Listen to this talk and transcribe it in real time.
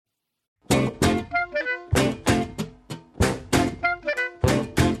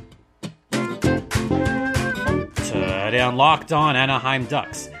on Locked On Anaheim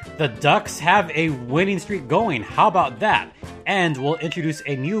Ducks. The Ducks have a winning streak going. How about that? And we'll introduce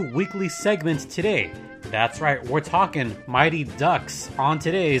a new weekly segment today. That's right, we're talking Mighty Ducks on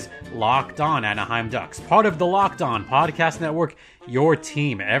today's Locked On Anaheim Ducks. Part of the Locked On Podcast Network, your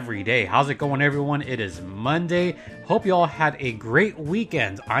team every day. How's it going, everyone? It is Monday. Hope you all had a great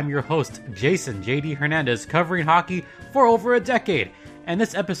weekend. I'm your host, Jason JD Hernandez, covering hockey for over a decade. And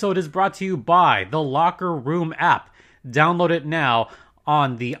this episode is brought to you by the Locker Room app. Download it now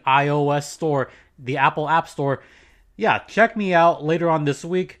on the iOS store, the Apple App Store. Yeah, check me out later on this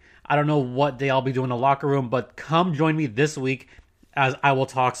week. I don't know what day I'll be doing the Locker Room, but come join me this week as I will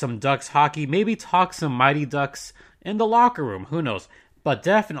talk some Ducks hockey, maybe talk some Mighty Ducks in the Locker Room. Who knows? But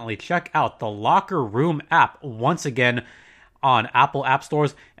definitely check out the Locker Room app once again on Apple App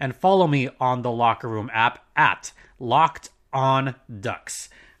Stores and follow me on the Locker Room app at Locked On Ducks.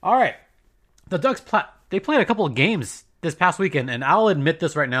 All right, the Ducks they played a couple of games this past weekend, and I'll admit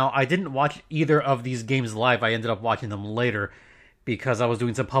this right now, I didn't watch either of these games live. I ended up watching them later because I was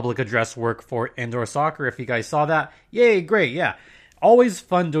doing some public address work for Indoor Soccer. If you guys saw that, yay, great, yeah. Always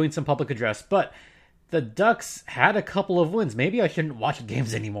fun doing some public address, but the Ducks had a couple of wins. Maybe I shouldn't watch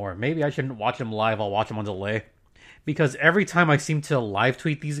games anymore. Maybe I shouldn't watch them live. I'll watch them on delay. Because every time I seem to live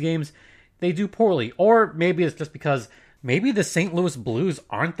tweet these games, they do poorly. Or maybe it's just because maybe the St. Louis Blues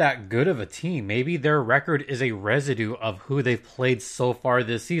aren't that good of a team. Maybe their record is a residue of who they've played so far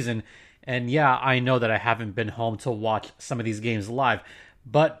this season. And yeah, I know that I haven't been home to watch some of these games live.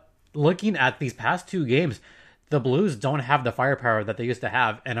 But looking at these past two games, the Blues don't have the firepower that they used to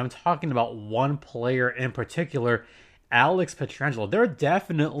have. And I'm talking about one player in particular, Alex Pietrangelo. They're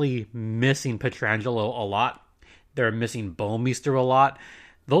definitely missing Pietrangelo a lot. They're missing Bouwmeester a lot.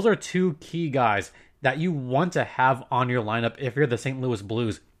 Those are two key guys that you want to have on your lineup if you're the St. Louis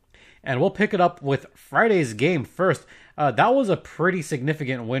Blues. And we'll pick it up with Friday's game first. That was a pretty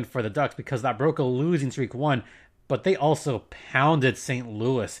significant win for the Ducks because that broke a losing streak one, but they also pounded St.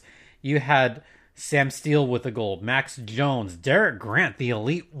 Louis. You had Sam Steele with a goal, Max Jones, Derek Grant, the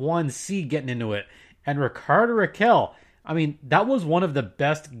Elite 1C getting into it, and Ricardo Rakell. I mean, that was one of the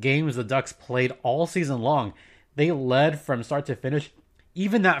best games the Ducks played all season long. They led from start to finish.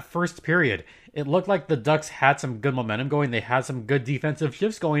 Even that first period, it looked like the Ducks had some good momentum going. They had some good defensive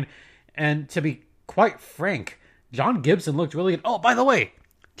shifts going. And to be quite frank, John Gibson looked really good. Oh, by the way,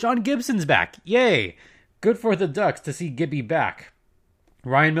 John Gibson's back. Yay. Good for the Ducks to see Gibby back.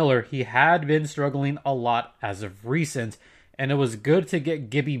 Ryan Miller, he had been struggling a lot as of recent, and it was good to get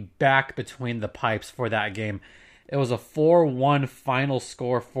Gibby back between the pipes for that game. It was a 4-1 final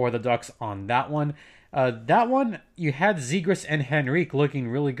score for the Ducks on that one. That one, you had Zegras and Henrique looking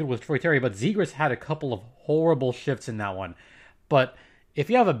really good with Troy Terry, but Zegras had a couple of horrible shifts in that one. But if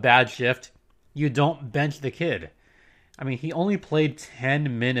you have a bad shift, you don't bench the kid. I mean, he only played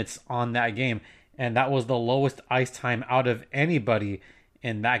 10 minutes on that game, and that was the lowest ice time out of anybody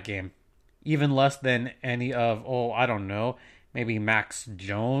in that game. Even less than any of, I don't know, maybe Max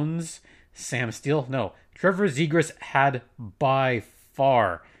Jones, Sam Steele. No, Trevor Zegras had by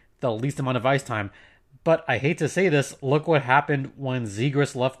far the least amount of ice time. But I hate to say this, look what happened when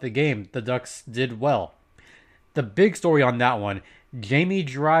Zegras left the game. The Ducks did well. The big story on that one, Jamie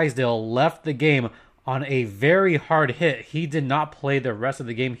Drysdale left the game on a very hard hit. He did not play the rest of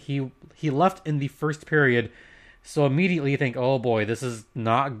the game. He left in the first period. So immediately you think, oh boy, this is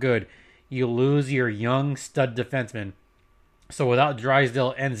not good. You lose your young stud defenseman. So without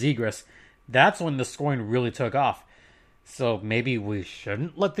Drysdale and Zegras, that's when the scoring really took off. So maybe we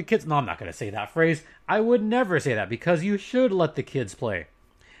shouldn't let the kids... No, I'm not going to say that phrase. I would never say that because you should let the kids play.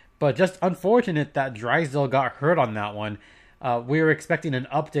 But just unfortunate that Drysdale got hurt on that one. We were expecting an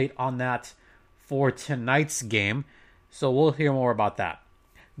update on that for tonight's game. So we'll hear more about that.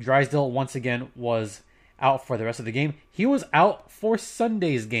 Drysdale, once again, was out for the rest of the game. He was out for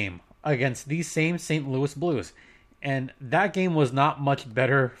Sunday's game against the same St. Louis Blues. And that game was not much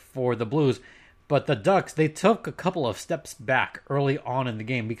better for the Blues. But the Ducks, they took a couple of steps back early on in the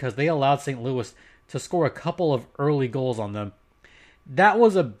game because they allowed St. Louis to score a couple of early goals on them. That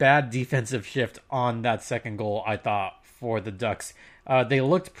was a bad defensive shift on that second goal, I thought, for the Ducks. They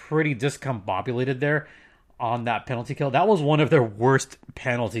looked pretty discombobulated there on that penalty kill. That was one of their worst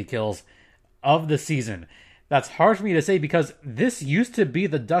penalty kills of the season. That's hard for me to say because this used to be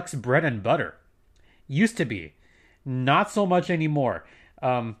the Ducks' bread and butter. Used to be. Not so much anymore.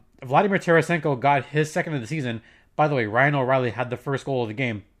 Vladimir Tarasenko got his second of the season. By the way, Ryan O'Reilly had the first goal of the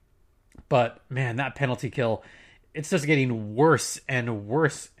game. But, man, that penalty kill, it's just getting worse and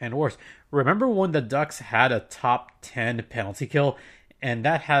worse and worse. Remember when the Ducks had a top 10 penalty kill? And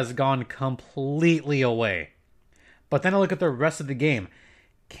that has gone completely away. But then I look at the rest of the game.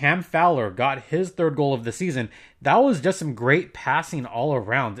 Cam Fowler got his third goal of the season. That was just some great passing all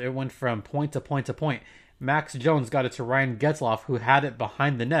around. It went from point to point to point. Max Jones got it to Ryan Getzlaf, who had it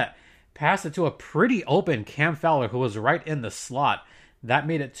behind the net. Passed it to a pretty open Cam Fowler, who was right in the slot. That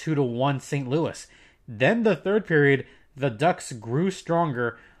made it 2-1 St. Louis. Then the third period, the Ducks grew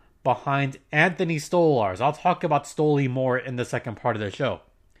stronger behind Anthony Stolarz. I'll talk about Stoli more in the second part of the show.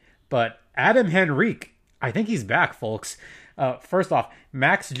 But Adam Henrique, I think he's back, folks. First off,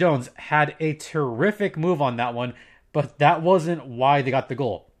 Max Jones had a terrific move on that one, but that wasn't why they got the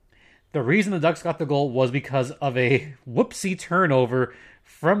goal. The reason the Ducks got the goal was because of a whoopsie turnover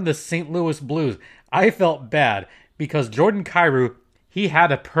from the St. Louis Blues. I felt bad because Jordan Kyrou, he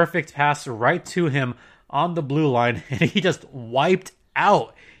had a perfect pass right to him on the blue line, and he just wiped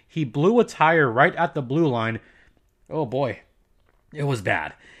out. He blew a tire right at the blue line. Oh boy, it was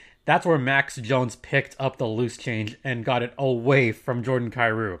bad. That's where Max Jones picked up the loose change and got it away from Jordan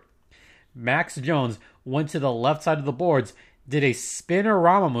Kyrou. Max Jones went to the left side of the boards, did a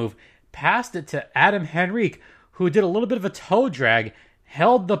spinorama move, passed it to Adam Henrique, who did a little bit of a toe drag,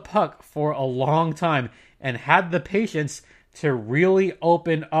 held the puck for a long time, and had the patience to really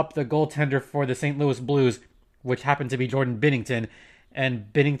open up the goaltender for the St. Louis Blues, which happened to be Jordan Binnington.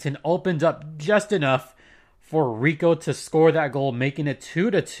 And Binnington opened up just enough for Rico to score that goal, making it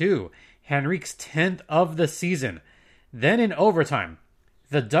 2-2. Henrique's 10th of the season. Then in overtime,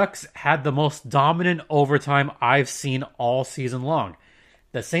 the Ducks had the most dominant overtime I've seen all season long.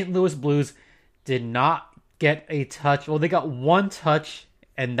 The St. Louis Blues did not get a touch. Well, they got one touch,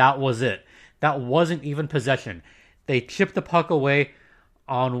 and that was it. That wasn't even possession. They chipped the puck away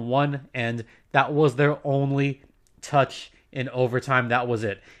on one end. That was their only touch in overtime. That was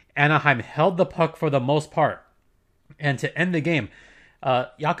it. Anaheim held the puck for the most part. And to end the game,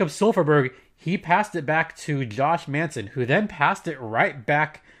 Jakob Silfverberg, he passed it back to Josh Manson, who then passed it right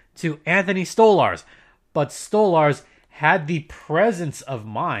back to Anthony Stolarz. But Stolarz had the presence of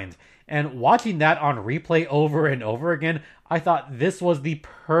mind. And watching that on replay over and over again, I thought this was the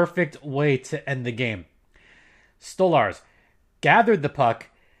perfect way to end the game. Stolarz gathered the puck,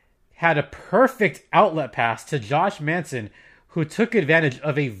 had a perfect outlet pass to Josh Manson, who took advantage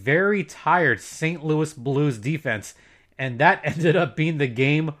of a very tired St. Louis Blues defense, and that ended up being the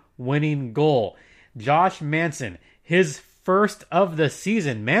game-winning goal. Josh Manson, his first of the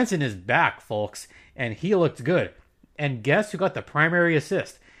season. Manson is back, folks, and he looked good. And guess who got the primary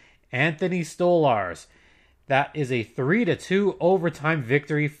assist? Anthony Stolarz. That is a 3-2 overtime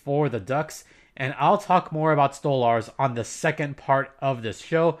victory for the Ducks, and I'll talk more about Stolarz on the second part of this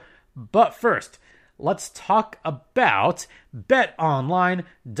show. But first, let's talk about BetOnline.ag,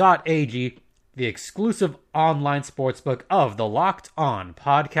 the exclusive online sportsbook of the Locked On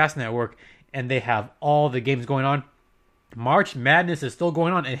Podcast Network, and they have all the games going on. March Madness is still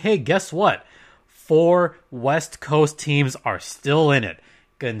going on, and hey, guess what? 4 West Coast teams are still in it.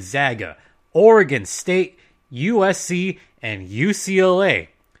 Gonzaga, Oregon State, USC, and UCLA.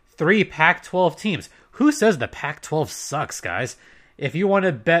 3 Pac-12 teams. Who says the Pac-12 sucks, guys? If you want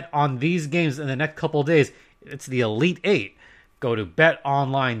to bet on these games in the next couple of days, it's the Elite 8. Go to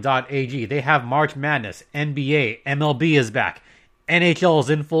betonline.ag. They have March Madness, NBA, MLB is back. NHL is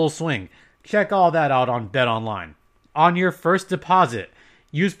in full swing. Check all that out on BetOnline. On your first deposit,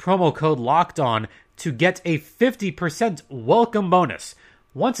 use promo code LOCKEDON to get a 50% welcome bonus.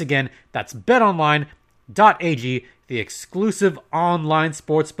 Once again, that's betonline.ag, the exclusive online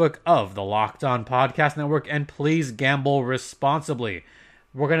sportsbook of the Locked On Podcast Network, and please gamble responsibly.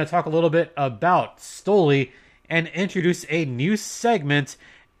 We're going to talk a little bit about Stoli and introduce a new segment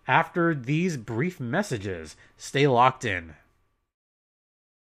after these brief messages. Stay locked in.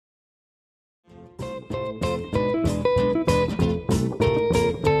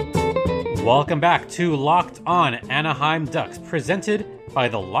 Welcome back to Locked On Anaheim Ducks, presented by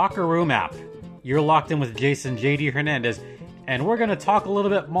the Locker Room app. You're locked in with Jason JD Hernandez, and we're going to talk a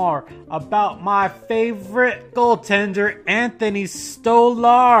little bit more about my favorite goaltender, Anthony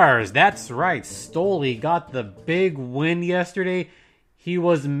Stolarz. That's right, Stoli got the big win yesterday. He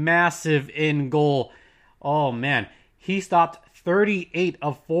was massive in goal. Oh man, he stopped 38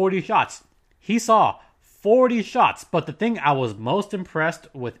 of 40 shots. He saw 40 shots, but the thing I was most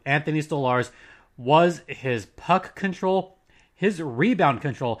impressed with Anthony Stolarz was his puck control, his rebound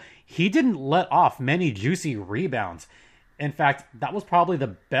control. He didn't let off many juicy rebounds. In fact, that was probably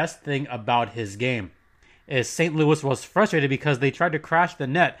the best thing about his game. Is St. Louis was frustrated because they tried to crash the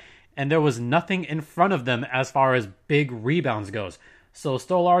net and there was nothing in front of them as far as big rebounds goes. So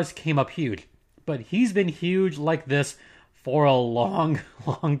Stolarz came up huge. But he's been huge like this for a long,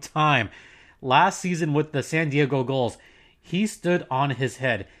 long time. last season with the San Diego Gulls, he stood on his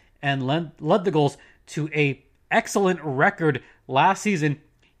head and led the Gulls to a excellent record last season.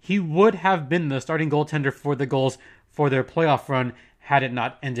 He would have been the starting goaltender for the Gulls for their playoff run had it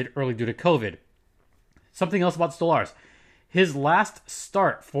not ended early due to COVID. Something else about Stolarz. His last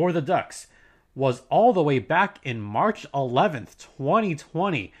start for the Ducks was all the way back in March 11th,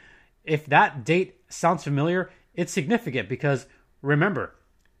 2020. If that date sounds familiar, it's significant because remember,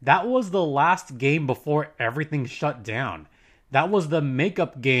 that was the last game before everything shut down. That was the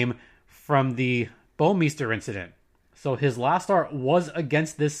makeup game from the Bouwmeester incident. So his last start was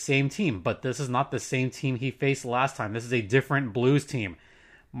against this same team, but this is not the same team he faced last time. This is a different Blues team.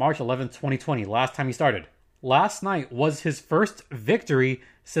 March 11th, 2020, last time he started. Last night was his first victory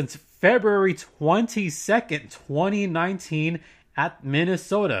since February 22nd, 2019 at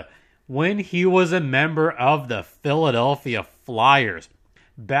Minnesota, when he was a member of the Philadelphia Flyers.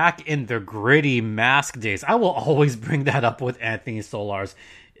 Back in the gritty mask days. I will always bring that up with Anthony Stolarz,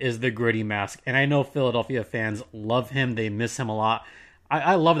 is the gritty mask. And I know Philadelphia fans love him. They miss him a lot.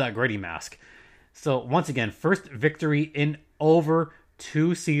 I love that gritty mask. So once again, first victory in over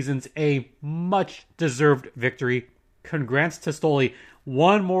 2 seasons. A much deserved victory. Congrats to Stoli.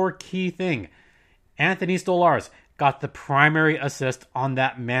 One more key thing. Anthony Stolarz got the primary assist on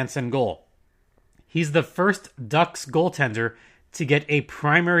that Manson goal. He's the first Ducks goaltender to get a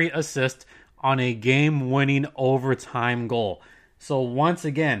primary assist on a game-winning overtime goal. So once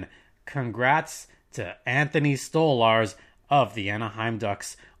again, congrats to Anthony Stolarz of the Anaheim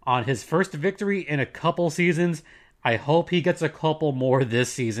Ducks on his first victory in a couple seasons. I hope he gets a couple more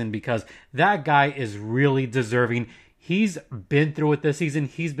this season because that guy is really deserving. He's been through it this season.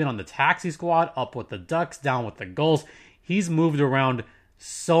 He's been on the taxi squad, up with the Ducks, down with the Gulls. He's moved around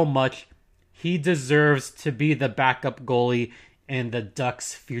so much. He deserves to be the backup goalie in the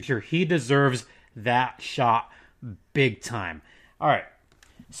Ducks' future. He deserves that shot big time. All right,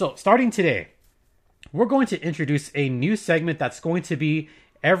 so starting today, we're going to introduce a new segment that's going to be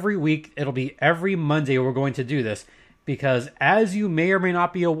every week. It'll be every Monday we're going to do this because, as you may or may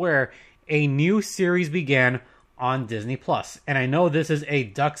not be aware, a new series began on Disney+. And I know this is a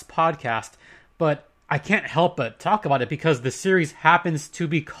Ducks podcast, but I can't help but talk about it because the series happens to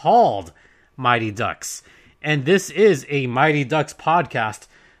be called Mighty Ducks. And this is a Mighty Ducks podcast,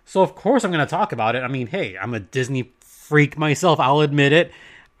 so of course I'm going to talk about it. I mean, hey, I'm a Disney freak myself, I'll admit it.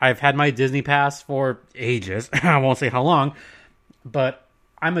 I've had my Disney pass for ages. I won't say how long, but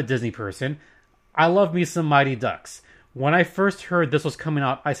I'm a Disney person. I love me some Mighty Ducks. When I first heard this was coming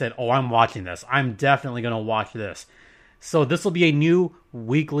out, I said, I'm watching this. I'm definitely going to watch this. So this will be a new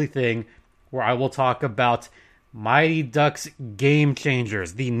weekly thing where I will talk about Mighty Ducks Game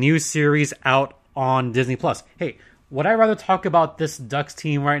Changers, the new series out on Disney+. Hey, would I rather talk about this Ducks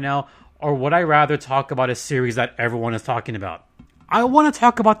team right now, or would I rather talk about a series that everyone is talking about? I want to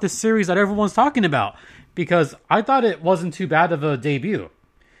talk about the series that everyone's talking about, because I thought it wasn't too bad of a debut.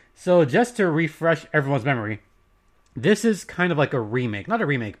 So just to refresh everyone's memory, this is kind of like a remake. Not a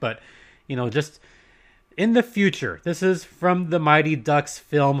remake, but, just in the future. This is from the Mighty Ducks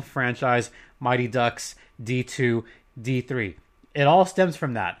film franchise, Mighty Ducks D2, D3. It all stems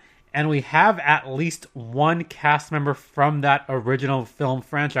from that. And we have at least one cast member from that original film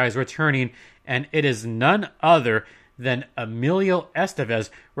franchise returning, and it is none other than Emilio Estevez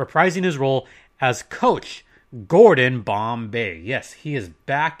reprising his role as Coach Gordon Bombay. Yes, he is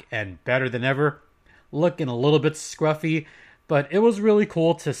back and better than ever, looking a little bit scruffy, but it was really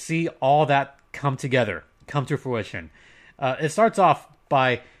cool to see all that come together, come to fruition. It starts off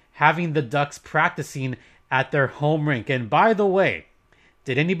by having the Ducks practicing at their home rink. And by the way,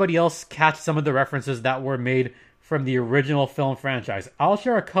 did anybody else catch some of the references that were made from the original film franchise? I'll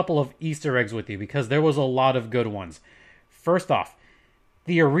share a couple of Easter eggs with you because there was a lot of good ones. First off,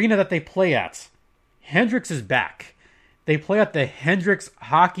 the arena that they play at, Hendricks is back. They play at the Hendricks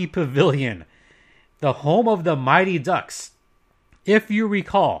Hockey Pavilion, the home of the Mighty Ducks. If you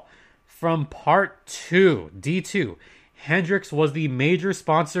recall, from Part 2, D2, Hendricks was the major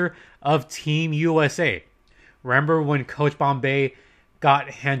sponsor of Team USA. Remember when Coach Bombay got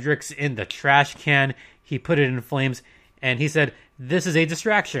Hendricks in the trash can, he put it in flames, and he said, "This is a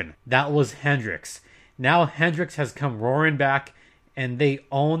distraction." That was Hendricks. Now Hendricks has come roaring back, and they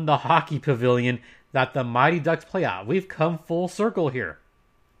own the hockey pavilion that the Mighty Ducks play at. We've come full circle here.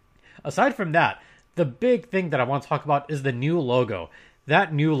 Aside from that, the big thing that I want to talk about is the new logo.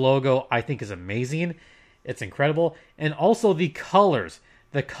 That new logo, I think, is amazing. It's incredible. And also the colors.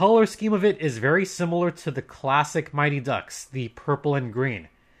 The color scheme of it is very similar to the classic Mighty Ducks, the purple and green.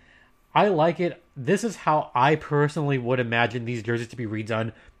 I like it. This is how I personally would imagine these jerseys to be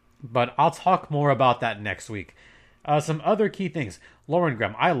redone but I'll talk more about that next week. Some other key things. Lauren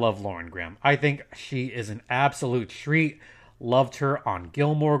Graham. I love Lauren Graham. I think she is an absolute treat. Loved her on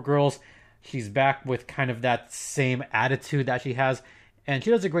Gilmore Girls. She's back with kind of that same attitude that she has, and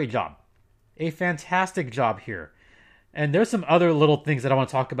she does a great job. A fantastic job here. And there's some other little things that I want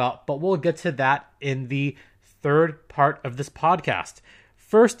to talk about, but we'll get to that in the third part of this podcast.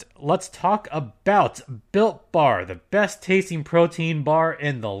 First, let's talk about Built Bar, the best tasting protein bar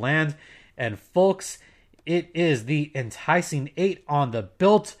in the land. And folks, it is the Enticing 8 on the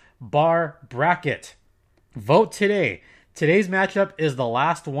Built Bar bracket. Vote today. Today's matchup is the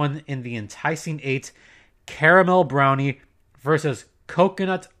last one in the Enticing 8, Caramel Brownie versus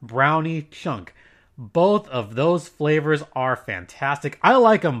Coconut Brownie Chunk. Both of those flavors are fantastic. I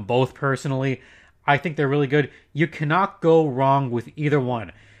like them both personally. I think they're really good. You cannot go wrong with either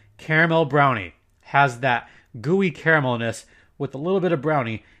one. Caramel Brownie has that gooey caramelness with a little bit of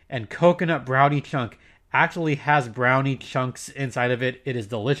brownie, and Coconut Brownie Chunk actually has brownie chunks inside of it. It is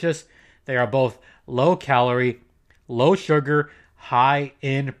delicious. They are both low calorie, low sugar, high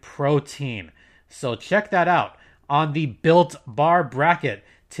in protein. So check that out on the Built Bar bracket.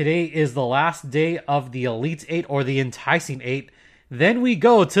 Today is the last day of the Elite 8 or the Enticing 8. Then we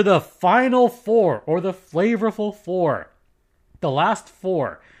go to the final 4 or the Flavorful 4. The last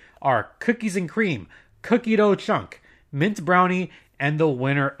 4 are Cookies and Cream, Cookie Dough Chunk, Mint Brownie, and the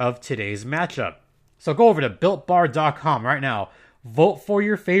winner of today's matchup. So go over to BuiltBar.com right now, vote for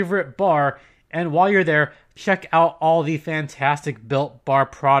your favorite bar, and while you're there, check out all the fantastic Built Bar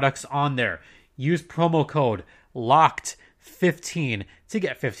products on there. Use promo code LOCKED15 to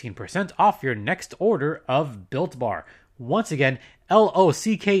get 15% off your next order of Built Bar. Once again,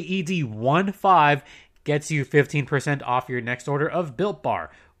 LOCKED15 gets you 15% off your next order of Built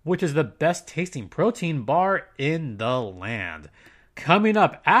Bar, which is the best tasting protein bar in the land. Coming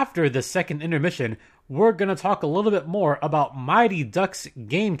up after the second intermission, we're going to talk a little bit more about Mighty Ducks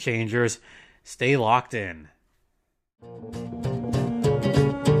Game Changers. Stay locked in.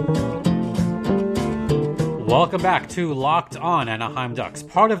 Welcome back to Locked On Anaheim Ducks,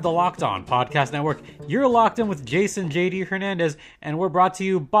 part of the Locked On Podcast Network. You're locked in with Jason JD Hernandez, and we're brought to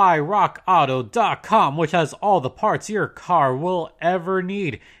you by RockAuto.com, which has all the parts your car will ever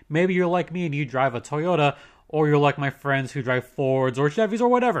need. Maybe you're like me and you drive a Toyota, or you're like my friends who drive Fords or Chevys or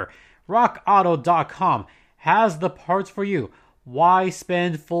whatever. RockAuto.com has the parts for you. Why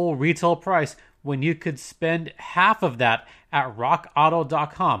spend full retail price when you could spend half of that at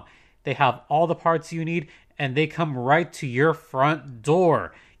RockAuto.com? They have all the parts you need, and they come right to your front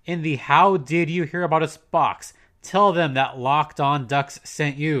door. In the How Did You Hear About Us box, tell them that Locked On Ducks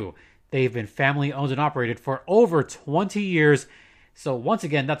sent you. They've been family owned and operated for over 20 years. So once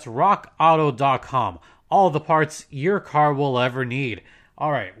again, that's rockauto.com. All the parts your car will ever need.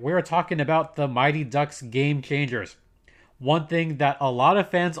 All right, we're talking about the Mighty Ducks Game Changers. One thing that a lot of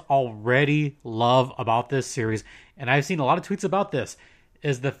fans already love about this series, and I've seen a lot of tweets about this,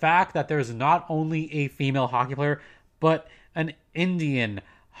 is the fact that there's not only a female hockey player, but an Indian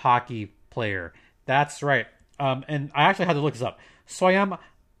hockey player. That's right. And I actually had to look this up. Swayam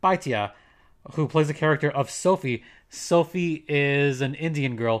Bhatia, who plays the character of Sophie. Sophie is an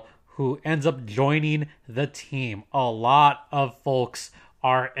Indian girl who ends up joining the team. A lot of folks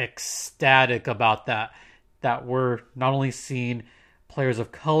are ecstatic about that. That we're not only seeing players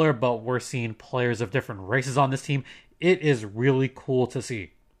of color, but we're seeing players of different races on this team. It is really cool to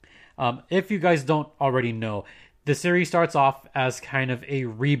see. If you guys don't already know, the series starts off as kind of a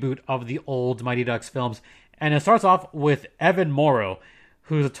reboot of the old Mighty Ducks films. And it starts off with Evan Morrow,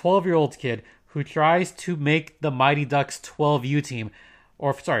 who's a 12-year-old kid who tries to make the Mighty Ducks 12U team,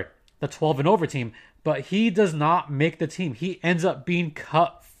 the 12 and over team, but he does not make the team. He ends up being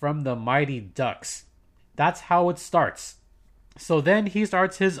cut from the Mighty Ducks. That's how it starts. So then he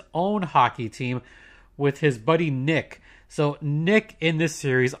starts his own hockey team with his buddy Nick. So Nick in this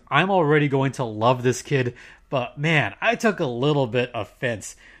series, I'm already going to love this kid, but man, I took a little bit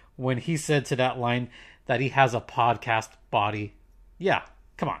offense when he said to that line that he has a podcast body. Yeah,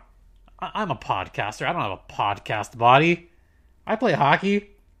 come on. I'm a podcaster. I don't have a podcast body. I play hockey.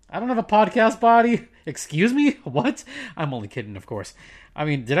 I don't have a podcast body. Excuse me? What? I'm only kidding, of course. I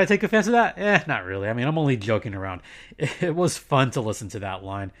mean, did I take offense to that? Not really. I mean, I'm only joking around. It was fun to listen to that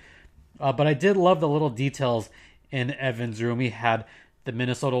line. But I did love the little details in Evan's room. He had the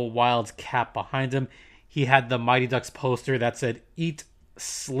Minnesota Wild's cap behind him. He had the Mighty Ducks poster that said, "Eat,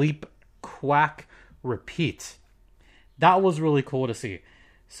 sleep, quack, repeat." That was really cool to see.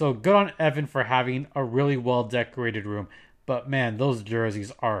 So good on Evan for having a really well-decorated room. But man, those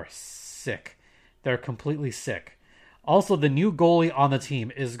jerseys are sick. They're completely sick. Also, the new goalie on the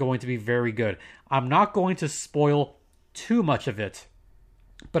team is going to be very good. I'm not going to spoil too much of it,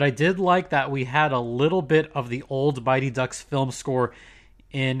 but I did like that we had a little bit of the old Mighty Ducks film score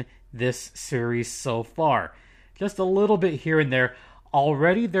in this series so far. Just a little bit here and there.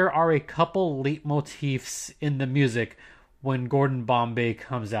 Already there are a couple leitmotifs in the music when Gordon Bombay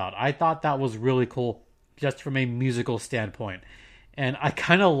comes out. I thought that was really cool just from a musical standpoint. And I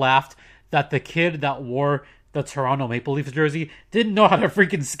kind of laughed that the kid that wore the Toronto Maple Leafs jersey didn't know how to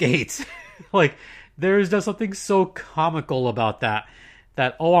freaking skate. Like, there's just something so comical about that.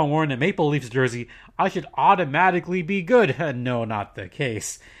 That, oh, I'm wearing a Maple Leafs jersey, I should automatically be good. No, not the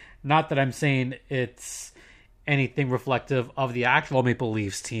case. Not that I'm saying it's anything reflective of the actual Maple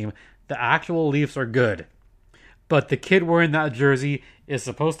Leafs team. The actual Leafs are good. But the kid wearing that jersey is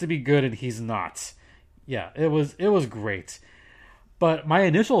supposed to be good and he's not. Yeah, it was great. But my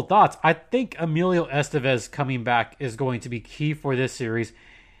initial thoughts, I think Emilio Estevez coming back is going to be key for this series.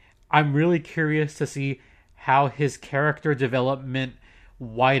 I'm really curious to see how his character development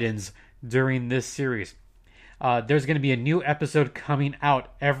widens during this series. There's going to be a new episode coming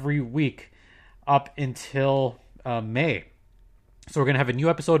out every week up until May. So we're going to have a new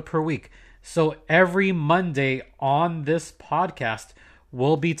episode per week. So every Monday on this podcast,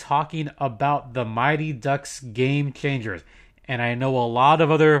 we'll be talking about the Mighty Ducks Game Changers. And I know a lot of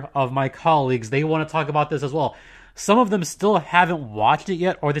other of my colleagues, they want to talk about this as well. Some of them still haven't watched it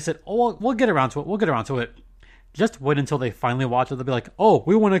yet, or they said, oh, we'll get around to it. Just wait until they finally watch it. They'll be like, oh,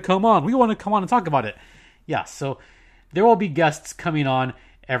 we want to come on and talk about it. Yeah, so there will be guests coming on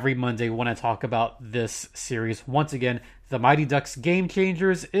every Monday when I talk about this series. Once again, the Mighty Ducks Game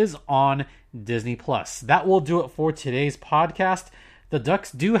Changers is on Disney+. That will do it for today's podcast. The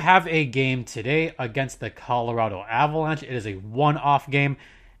Ducks do have a game today against the Colorado Avalanche. It is a one-off game,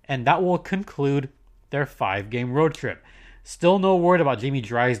 and that will conclude their 5-game road trip. Still no word about Jamie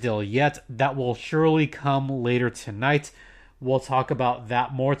Drysdale yet. That will surely come later tonight. We'll talk about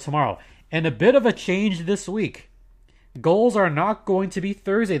that more tomorrow. And a bit of a change this week. Goals are not going to be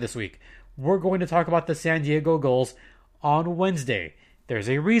Thursday this week. We're going to talk about the San Diego Gulls on Wednesday. There's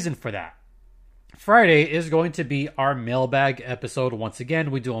a reason for that. Friday is going to be our mailbag episode. Once again,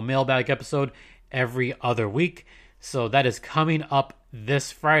 we do a mailbag episode every other week. So that is coming up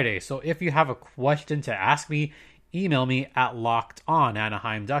this Friday. So if you have a question to ask me, email me at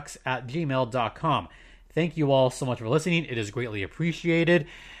lockedonanaheimducks@gmail.com. Thank you all so much for listening. It is greatly appreciated.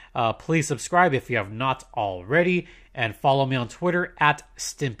 Please subscribe if you have not already. And follow me on Twitter at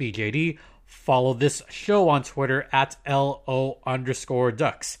StimpyJD. Follow this show on Twitter at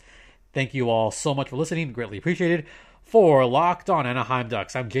LO_Ducks. Thank you all so much for listening. Greatly appreciated. For Locked On Anaheim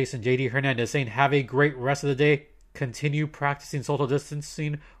Ducks, I'm Jason JD Hernandez saying have a great rest of the day. Continue practicing social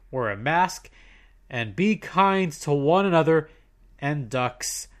distancing. Wear a mask. And be kind to one another. And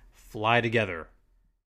Ducks fly together.